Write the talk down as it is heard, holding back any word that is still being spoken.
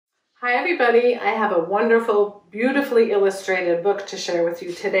Hi everybody, I have a wonderful, beautifully illustrated book to share with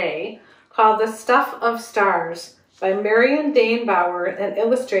you today called The Stuff of Stars by Marion, Dane, Bauer and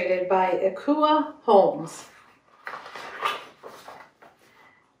illustrated by Ekua, Holmes.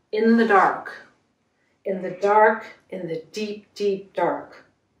 In the dark, in the dark, in the deep, deep dark,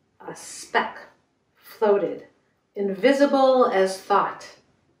 a speck floated, invisible as thought,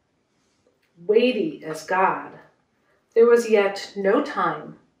 weighty as God. There was yet no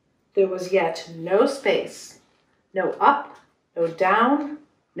time. There was yet no space, no up, no down,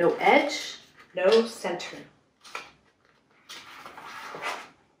 no edge, no center.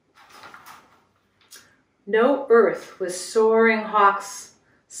 No earth with soaring hawks,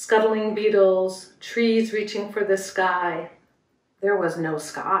 scuttling beetles, trees reaching for the sky. There was no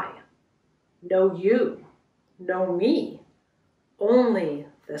sky, no you, no me, only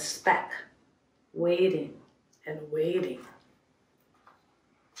the speck, waiting and waiting.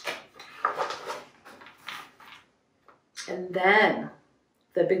 And then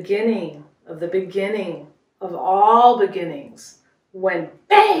the beginning of all beginnings went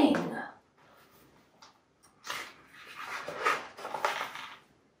bang!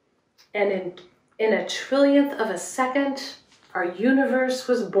 And in a trillionth of a second, our universe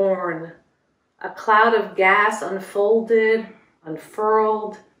was born. A cloud of gas unfolded,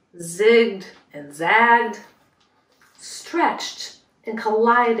 unfurled, zigged and zagged, stretched and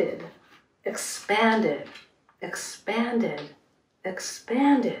collided, expanded, expanded,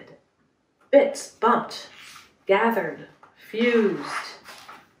 expanded. Bits bumped, gathered, fused.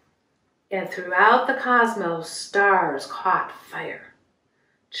 And throughout the cosmos, stars caught fire.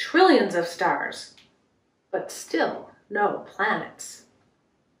 Trillions of stars, but still no planets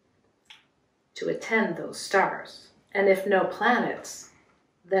to attend those stars. And if no planets,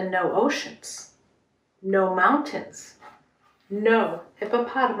 then no oceans, no mountains, no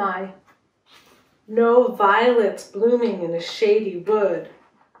hippopotami, no violets blooming in a shady wood,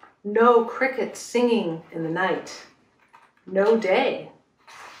 no crickets singing in the night, no day,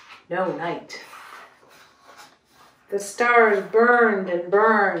 no night. The stars burned and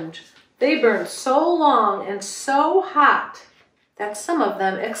burned. They burned so long and so hot that some of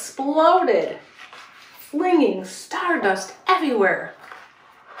them exploded, flinging stardust everywhere.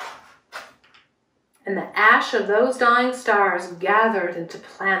 And the ash of those dying stars gathered into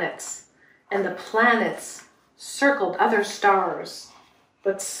planets. And the planets circled other stars,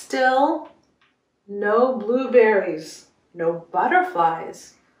 but still no blueberries, no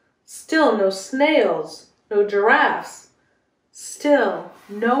butterflies, still no snails, no giraffes, still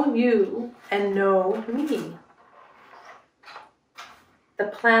no you and no me. The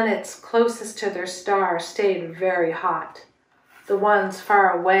planets closest to their star stayed very hot. The ones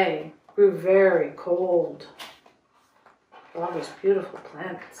far away grew very cold. All those beautiful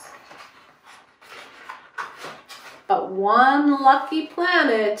planets. But one lucky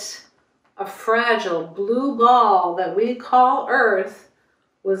planet, a fragile blue ball that we call Earth,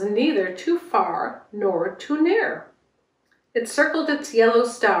 was neither too far nor too near. It circled its yellow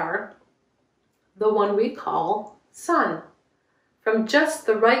star, the one we call Sun, from just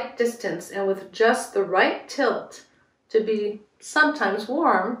the right distance and with just the right tilt to be sometimes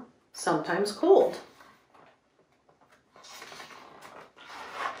warm, sometimes cold.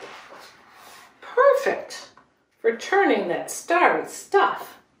 Perfect for turning that starry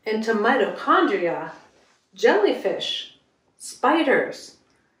stuff into mitochondria, jellyfish, spiders,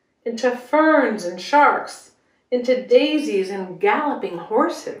 into ferns and sharks, into daisies and galloping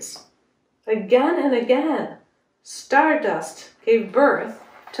horses. Again and again, stardust gave birth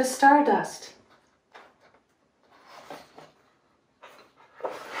to stardust.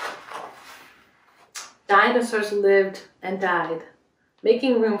 Dinosaurs lived and died,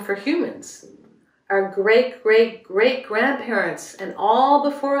 making room for humans. Our great-great-great-grandparents and all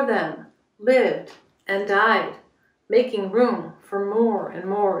before them lived and died, making room for more and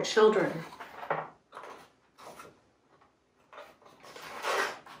more children.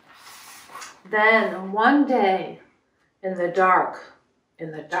 Then one day, in the dark,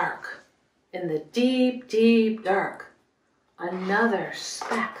 in the dark, in the deep, deep dark, another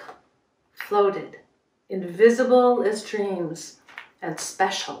speck floated, invisible as dreams and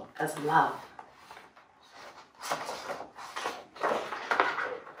special as love.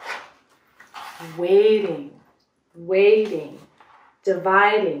 Waiting, waiting,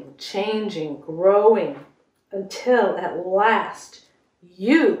 dividing, changing, growing, until at last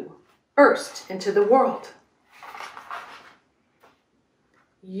you burst into the world.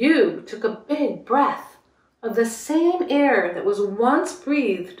 You took a big breath of the same air that was once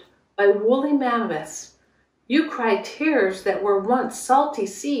breathed by woolly mammoths You cried tears that were once salty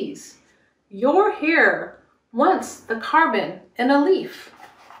seas. Your hair once the carbon in a leaf.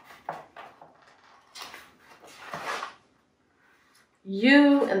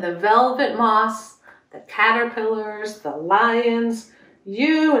 You and the velvet moss, the caterpillars, the lions,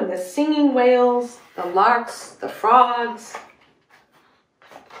 you and the singing whales, the larks, the frogs.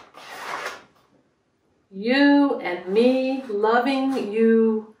 You and me loving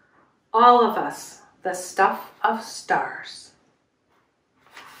you, all of us, the stuff of stars.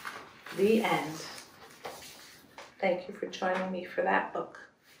 The end. Thank you for joining me for that book.